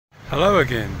Hello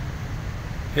again.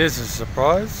 Here's a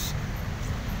surprise.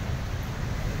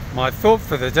 My thought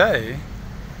for the day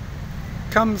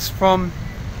comes from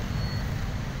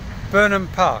Burnham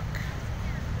Park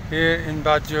here in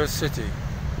Baguio City,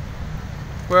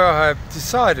 where I have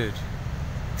decided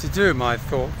to do my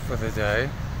thought for the day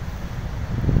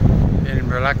in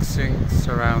relaxing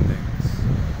surroundings.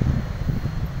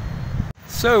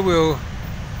 So we'll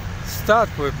start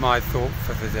with my thought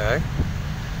for the day.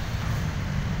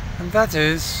 And that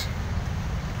is,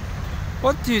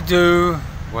 what do you do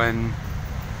when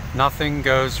nothing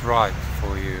goes right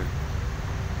for you?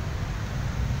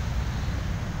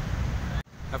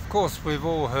 Of course, we've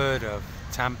all heard of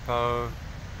tempo,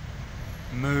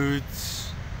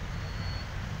 moods,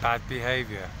 bad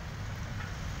behavior.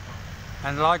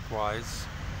 And likewise,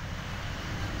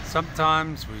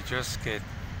 sometimes we just get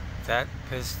that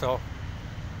pissed off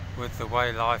with the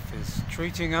way life is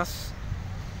treating us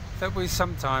that we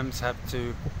sometimes have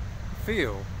to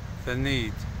feel the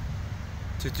need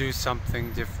to do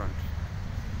something different.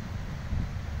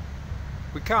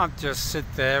 We can't just sit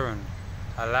there and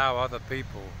allow other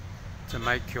people to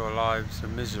make your lives a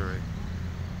misery.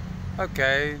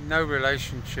 Okay, no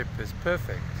relationship is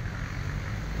perfect,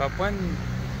 but when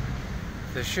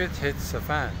the shit hits the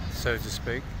fan, so to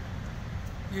speak,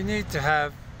 you need to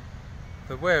have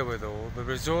the wherewithal, the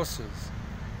resources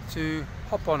to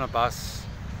hop on a bus,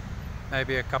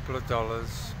 maybe a couple of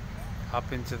dollars,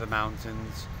 up into the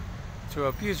mountains to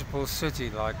a beautiful city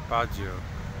like Baguio.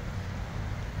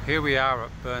 Here we are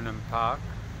at Burnham Park,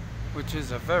 which is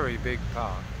a very big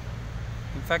park.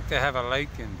 In fact, they have a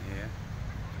lake in here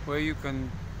where you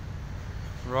can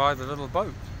ride a little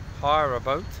boat, hire a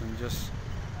boat and just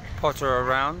potter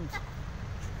around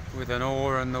with an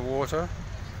oar in the water,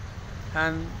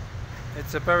 and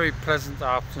it's a very pleasant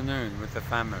afternoon with the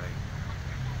family.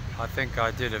 I think I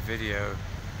did a video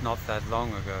not that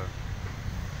long ago.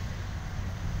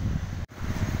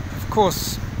 Of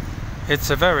course,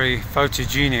 it's a very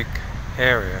photogenic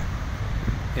area.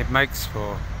 It makes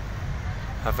for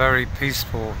a very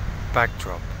peaceful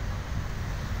backdrop.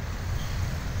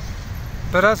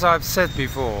 But as I've said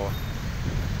before,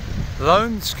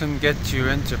 loans can get you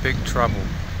into big trouble,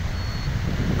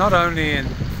 not only in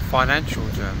financial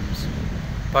terms,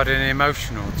 but in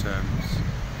emotional terms.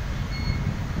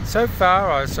 So far,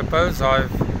 I suppose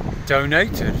I've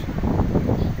donated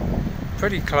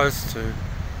pretty close to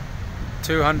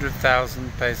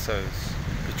 200,000 pesos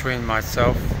between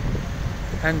myself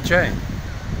and Jane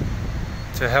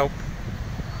to help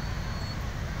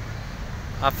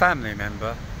a family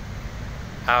member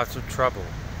out of trouble.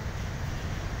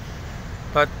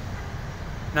 But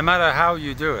no matter how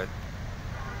you do it,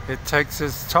 it takes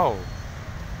its toll,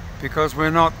 because we're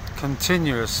not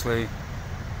continuously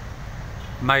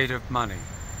made of money.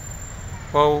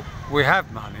 Well, we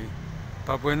have money,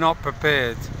 but we're not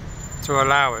prepared to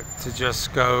allow it to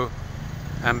just go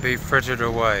and be frittered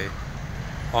away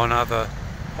on other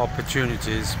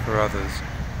opportunities for others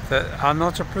that are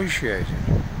not appreciated.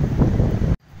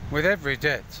 With every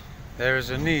debt, there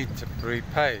is a need to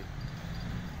repay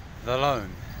the loan,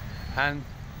 and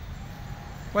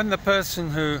when the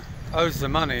person who owes the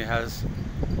money has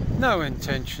no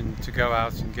intention to go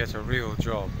out and get a real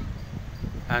job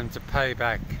and to pay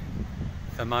back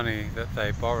the money that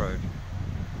they borrowed,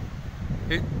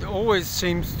 it always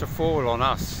seems to fall on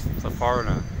us, the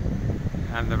foreigner,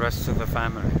 and the rest of the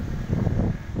family,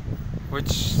 which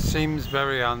seems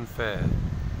very unfair.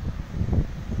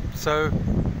 So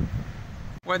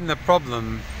when the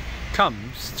problem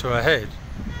comes to a head,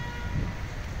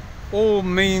 all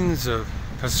means of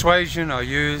persuasion are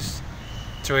used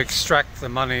to extract the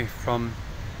money from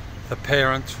the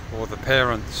parent or the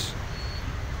parents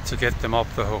to get them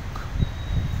off the hook.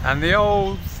 And the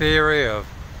old theory of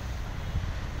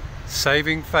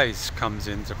saving face comes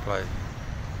into play.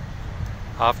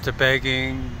 After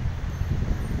begging,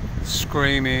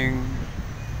 screaming,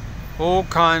 all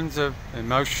kinds of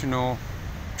emotional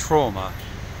trauma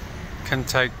can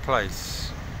take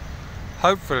place.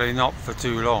 Hopefully not for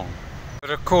too long. But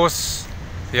of course,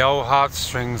 the old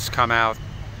heartstrings come out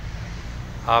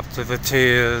after the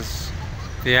tears,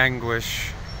 the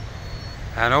anguish,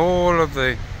 and all of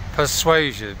the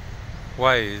persuasive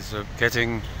ways of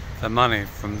getting the money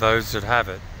from those that have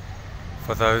it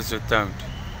for those that don't.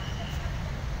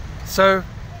 So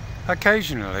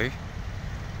occasionally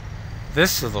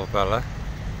this little fella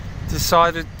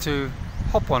decided to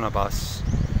hop on a bus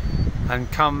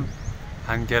and come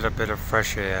and get a bit of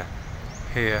fresh air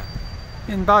here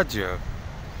in Baguio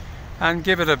and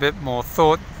give it a bit more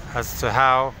thought as to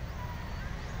how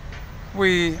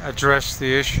we address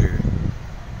the issue.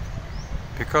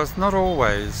 because not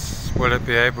always will it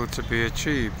be able to be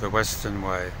achieved the Western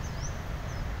way.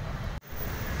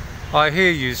 I hear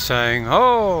you saying,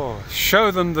 "Oh, show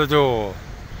them the door.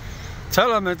 Tell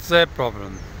them it's their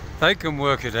problem. They can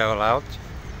work it all out."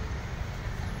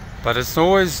 But it's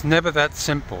always never that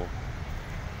simple.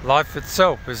 Life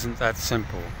itself isn't that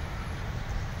simple.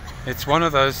 It's one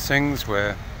of those things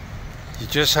where you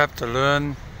just have to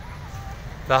learn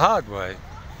the hard way.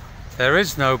 There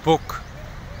is no book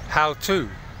how-to.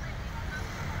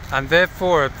 And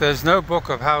therefore, if there's no book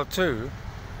of how-to,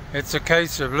 it's a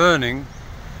case of learning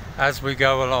as we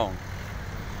go along.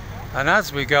 And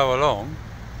as we go along,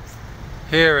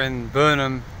 here in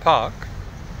Burnham Park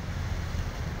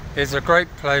is a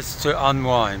great place to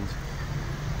unwind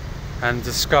and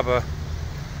discover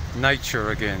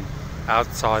nature again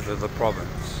outside of the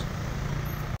province.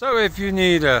 So if you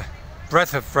need a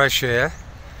breath of fresh air,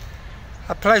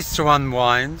 a place to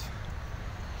unwind,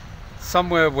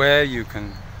 somewhere where you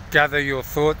can gather your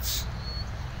thoughts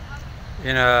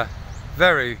in a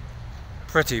very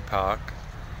pretty park,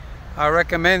 I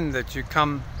recommend that you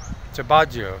come to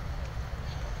Baguio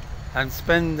and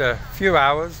spend a few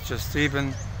hours, just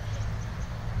even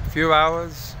a few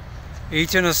hours,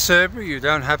 eat in a server. You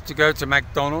don't have to go to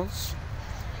McDonald's.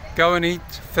 Go and eat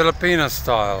Filipino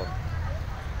style,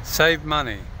 save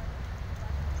money,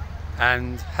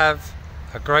 and have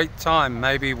a great time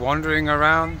maybe wandering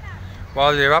around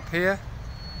while you're up here.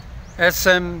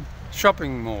 SM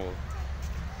shopping mall,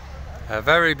 a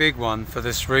very big one for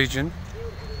this region,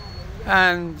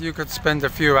 and you could spend a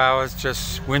few hours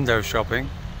just window shopping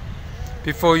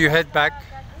before you head back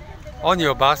on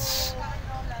your bus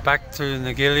back to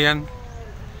Negilian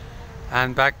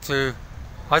and back to,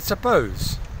 I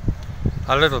suppose,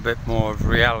 a little bit more of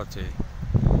reality,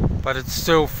 but it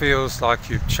still feels like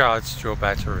you've charged your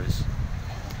batteries.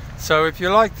 So if you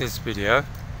like this video,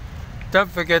 don't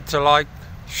forget to like,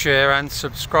 share and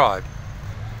subscribe,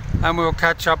 and we'll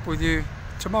catch up with you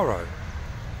tomorrow.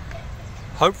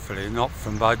 Hopefully not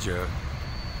from Baguio.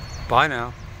 Bye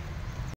now.